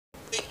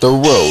The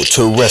road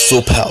to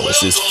Wrestle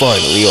Palace is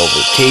finally over.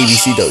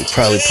 KBCW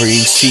proudly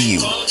brings to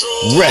you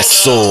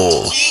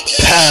Wrestle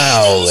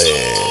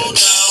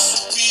Palace.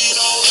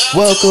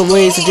 Welcome,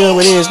 ladies and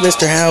gentlemen. It is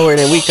Mr. Howard,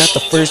 and we got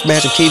the first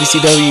match of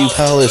KBCW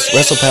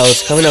Wrestle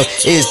Palace coming up.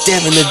 It is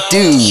Devon the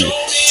Dude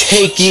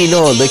taking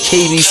on the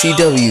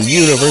KBCW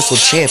Universal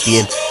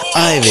Champion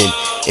Ivan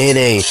in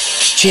a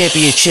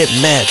championship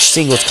match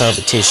singles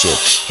competition.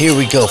 Here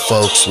we go,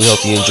 folks. We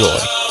hope you enjoy.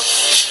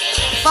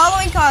 The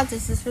following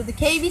contest is for the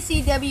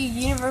KBCW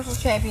Universal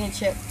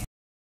Championship.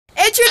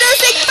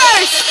 Introducing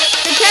first,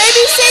 the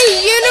KBC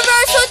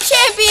Universal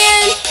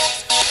Champion,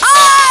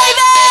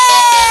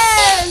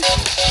 Ivan!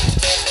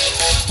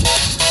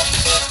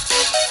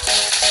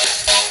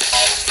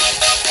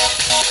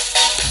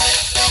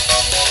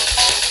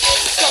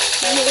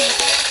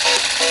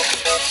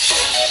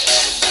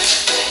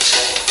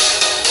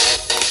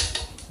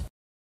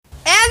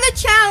 And the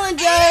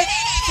challenger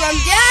from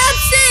Dab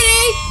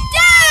City,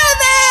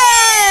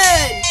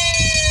 Devon!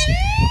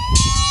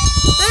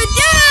 The Dude!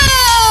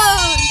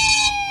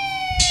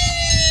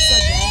 So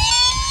good.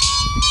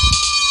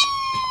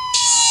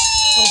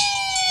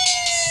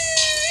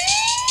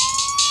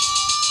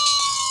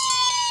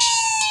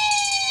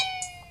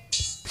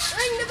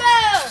 Ring the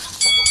bell!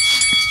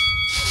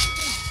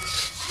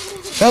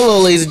 Hello,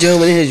 ladies and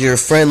gentlemen. It is your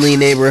friendly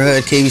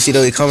neighborhood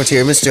KBCW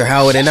commentator, Mr.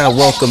 Howard, and I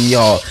welcome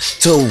y'all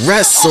to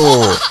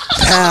Wrestle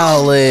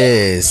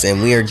Palace.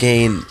 And we are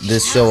getting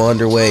this show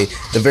underway.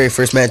 The very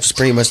first match is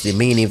pretty much the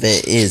main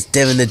event. Is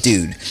Devon the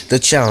Dude, the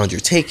challenger,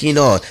 taking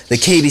on the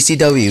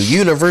KBCW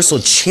Universal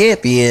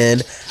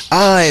Champion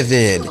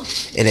Ivan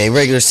in a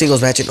regular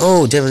singles match. And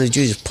oh, Devon the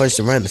Dude just punched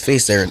him right in the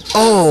face there. And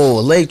oh,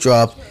 a leg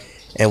drop.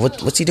 And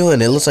what's he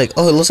doing? It looks like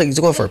he's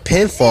going for a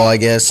pinfall, I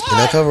guess. And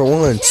I cover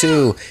 1,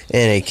 2,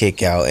 and a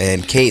kick out.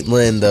 And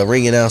Caitlin, the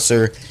ring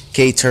announcer,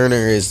 Kate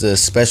Turner, is the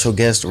special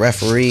guest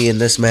referee in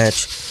this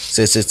match,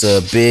 since it's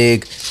a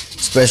big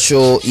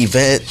special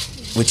event,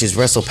 which is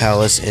Wrestle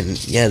Palace. And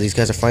yeah, these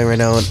guys are fighting right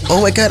now. And oh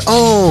my god,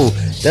 oh,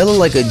 that looked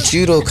like a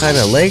judo kind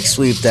of leg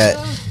sweep that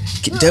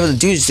Devon the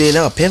Dude just did.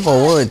 Now a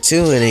pinfall 1,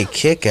 2, and a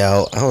kick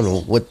out. I don't know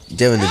what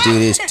Devon the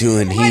Dude is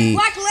doing. He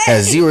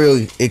has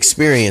zero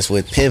experience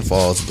with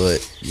pinfalls,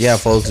 but yeah,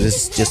 folks,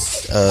 it's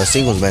just a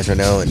singles match right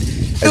now. And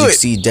as you can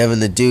see,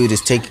 Devon the Dude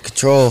is taking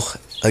control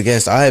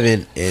against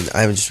Ivan, and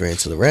Ivan just ran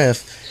to the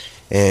ref.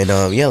 And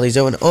yeah, ladies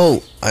and gentlemen,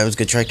 oh, Ivan's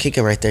gonna try to kick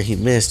him right there. He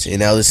missed, and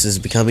now this is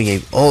becoming a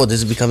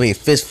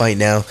fist fight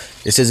now.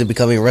 This isn't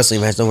becoming a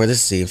wrestling match no more.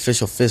 This is the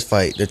official fist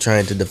fight. They're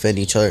trying to defend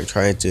each other,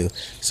 trying to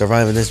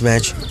survive in this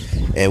match.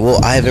 And will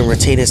Ivan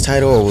retain his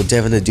title, or will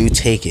Devon the Dude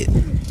take it?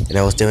 And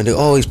now what's Devon do?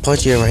 Oh, he's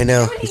punching him right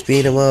now. He's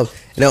beating him up.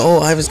 And now,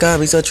 oh, Ivan's got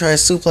him. He's gonna try to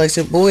suplex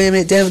him. Boy, I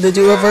mean, Devon the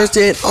Dude reversed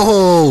it.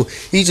 Oh,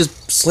 he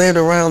just slammed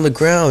around the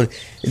ground.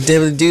 And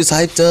Devon the Dude's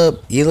hyped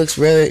up. He looks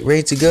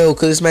ready to go.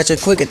 Could this match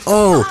end quick? And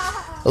oh,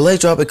 a leg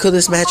drop. And could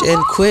this match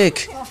end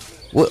quick?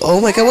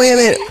 Oh my god, wait a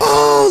minute.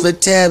 Oh, the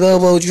tab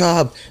elbow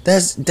drop.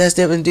 That's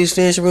Devon the Dude's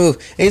finisher move.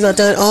 And he's not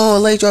done. Oh, a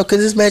leg drop. Could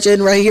this match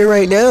end right here,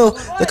 right now?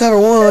 The cover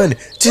 1, 2, 3.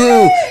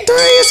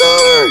 It's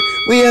over.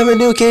 We have a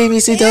new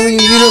KBCW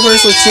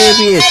Universal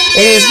Champion.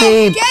 And his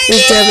name is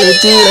Devon the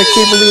Dude. I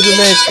can't believe the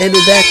match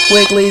ended that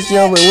quick, ladies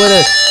and gentlemen. What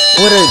a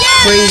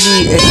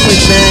crazy and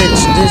quick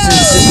match. This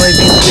might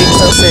be the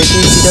biggest upset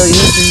KBCW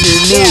history.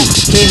 Your new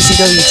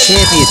KBCW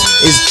champion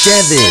is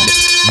Devon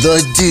the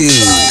Dude.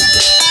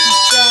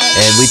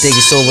 And we thank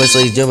you so much,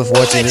 ladies and gentlemen,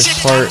 for watching this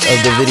part of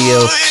the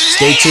video.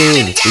 Stay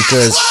tuned,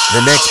 because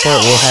the next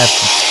part will have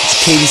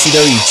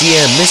KBCW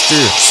GM Mr.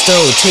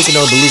 Stone taking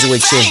on the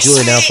Loserweight champ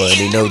Julian Alpha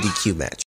in a no DQ match.